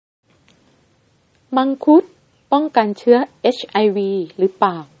มังคุดป้องกันเชื้อ HIV หรือเป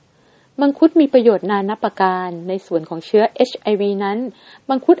ล่ามังคุดมีประโยชน์นานับประการในส่วนของเชื้อ HIV นั้น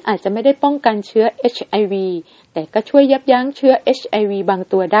มังคุดอาจจะไม่ได้ป้องกันเชื้อ HIV แต่ก็ช่วยยับยั้งเชื้อ HIV บาง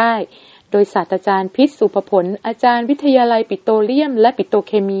ตัวได้โดยศาสตราจารย์พิษสุภผลอาจารย์วิทยาลัยปิโตรเลียมและปิโตรเ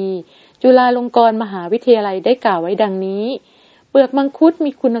คมีจุฬาลงกรณ์มหาวิทยาลัยได้กล่าวไว้ดังนี้เปลือกมังคุด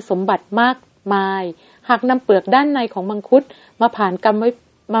มีคุณสมบัติมากมายหากนำเปลือกด้านในของมังคุดมาผ่านกรร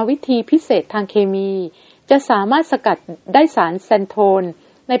มวิธีพิเศษทางเคมีจะสามารถสกัดได้สารแซนโทน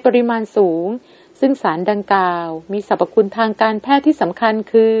ในปริมาณสูงซึ่งสารดังกล่าวมีสรรพคุณทางการแพทย์ที่สำคัญ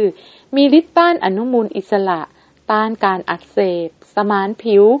คือมีฤทธิ์ต้านอนุมูลอิสระต้านการอักเสบสมาน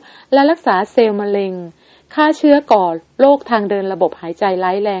ผิวและรักษาเซลล์มะเร็งฆ่าเชื้อก่อโรคทางเดินระบบหายใจร้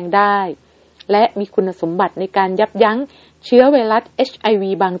ายแรงได้และมีคุณสมบัติในการยับยั้งเชื้อไวรัส HIV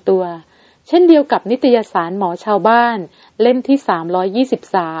บางตัวเช่นเดียวกับนิตยสารหมอชาวบ้านเล่มที่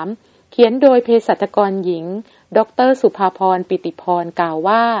323เขียนโดยเภสัชกรหญิงดร.สุภาพรปิติพรกล่าว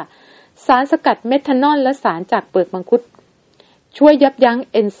ว่าสารสกัดเมทานอลและสารจากเปลือกมังคุดช่วยยับยั้ง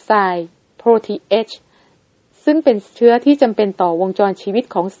เอนไซม์โปรตีเอชซึ่งเป็นเชื้อที่จำเป็นต่อวงจรชีวิต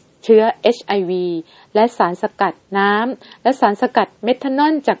ของเชื้อ HIV และสารสกัดน้ำและสารสกัดเมทานอ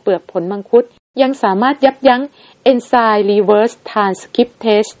ลจากเปลือกผลมังคุดยังสามารถยับยั้งเอนไซม์รีเวิร์สทรานสคริปเท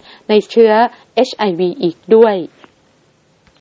สในเชื้อ HIV อีกด้วย